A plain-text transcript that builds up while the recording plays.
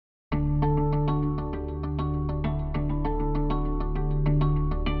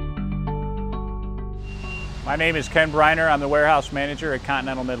My name is Ken Briner. I'm the warehouse manager at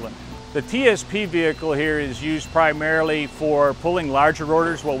Continental Midland. The TSP vehicle here is used primarily for pulling larger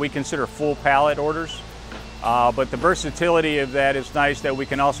orders, what we consider full pallet orders. But the versatility of that is nice that we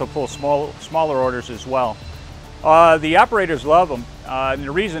can also pull smaller orders as well. The operators love them, and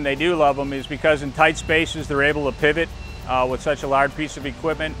the reason they do love them is because in tight spaces they're able to pivot with such a large piece of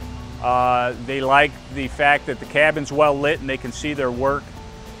equipment. They like the fact that the cabin's well lit and they can see their work.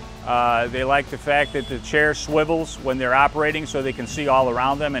 They like the fact that the chair swivels when they're operating so they can see all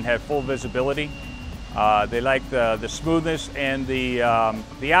around them and have full visibility. They like the smoothness and the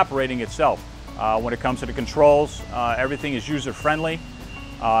operating itself. When it comes to the controls, everything is user-friendly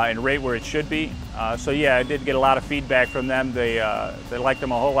and right where it should be. So yeah, I did get a lot of feedback from them. They like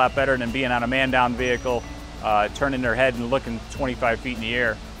them a whole lot better than being on a man-down vehicle, turning their head and looking 25 feet in the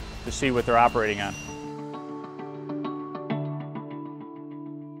air to see what they're operating on.